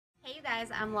Hey guys,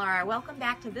 I'm Laura. Welcome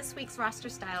back to this week's Roster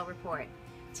Style Report.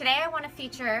 Today I want to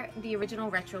feature the original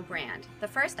retro brand. The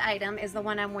first item is the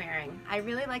one I'm wearing. I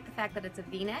really like the fact that it's a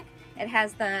V-neck. It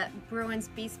has the Bruins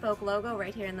Bespoke logo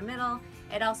right here in the middle.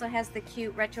 It also has the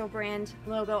cute retro brand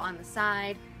logo on the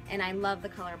side, and I love the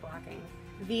color blocking.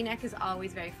 V-neck is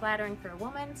always very flattering for a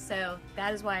woman, so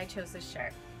that is why I chose this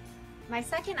shirt. My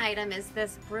second item is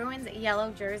this Bruins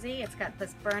yellow jersey. It's got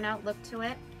this burnout look to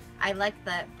it. I like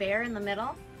the bear in the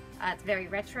middle. It's very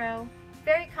retro,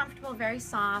 very comfortable, very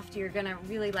soft. You're gonna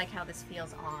really like how this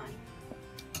feels on.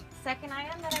 Second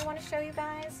item that I want to show you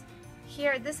guys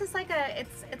here, this is like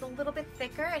it's a little bit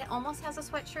thicker. It almost has a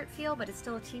sweatshirt feel, but it's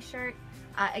still a t-shirt.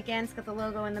 Again, it's got the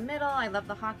logo in the middle. I love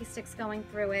the hockey sticks going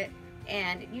through it,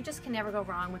 and you just can never go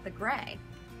wrong with the gray.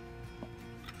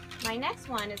 My next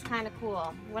one is kind of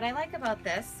cool. What I like about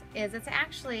this is it's a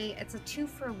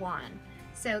 2-for-1.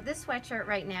 So this sweatshirt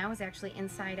right now is actually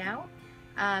inside out.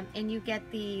 And you get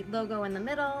the logo in the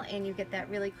middle, and you get that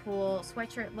really cool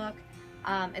sweatshirt look.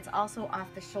 It's also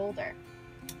off the shoulder.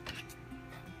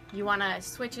 You want to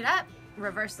switch it up,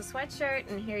 reverse the sweatshirt,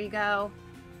 and here you go.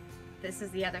 This is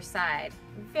the other side.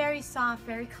 Very soft,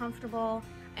 very comfortable,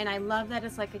 and I love that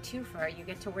it's like a twofer. You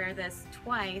get to wear this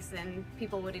twice and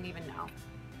people wouldn't even know.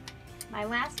 My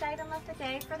last item of the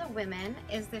day for the women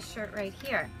is this shirt right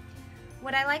here.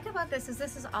 What I like about this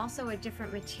is also a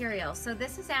different material. So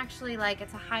this is actually like,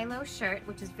 it's a high-low shirt,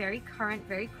 which is very current,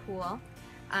 very cool.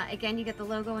 Again, you get the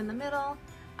logo in the middle,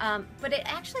 but it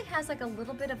actually has like a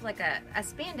little bit of like a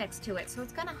spandex to it, so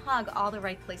it's gonna hug all the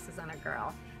right places on a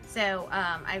girl. So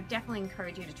I definitely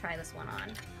encourage you to try this one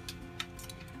on.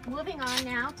 Moving on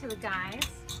now to the guys,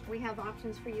 we have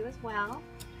options for you as well.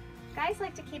 Guys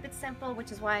like to keep it simple,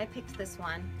 which is why I picked this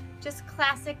one. Just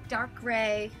classic dark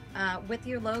gray with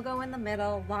your logo in the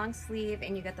middle, long sleeve,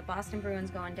 and you got the Boston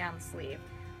Bruins going down the sleeve.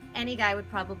 Any guy would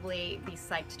probably be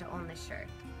psyched to own this shirt.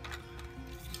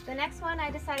 The next one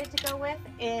I decided to go with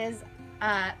is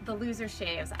the loser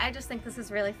shaves. I just think this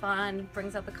is really fun,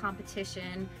 brings out the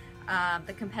competition,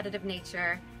 the competitive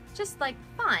nature, just like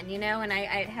fun, you know, and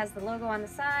it has the logo on the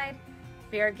side,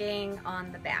 Bear Gang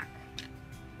on the back.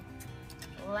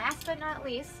 Last but not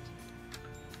least,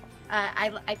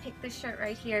 I picked this shirt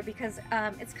right here because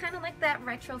it's kind of like that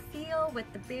retro feel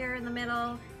with the bear in the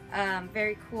middle.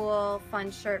 Very cool, fun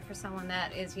shirt for someone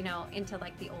that is, you know, into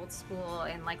like the old school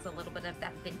and likes a little bit of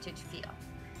that vintage feel.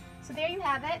 So there you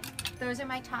have it. Those are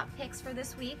my top picks for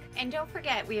this week. And don't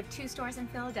forget, we have 2 stores in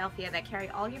Philadelphia that carry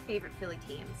all your favorite Philly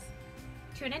teams.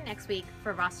 Tune in next week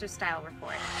for Roster Style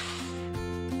Report.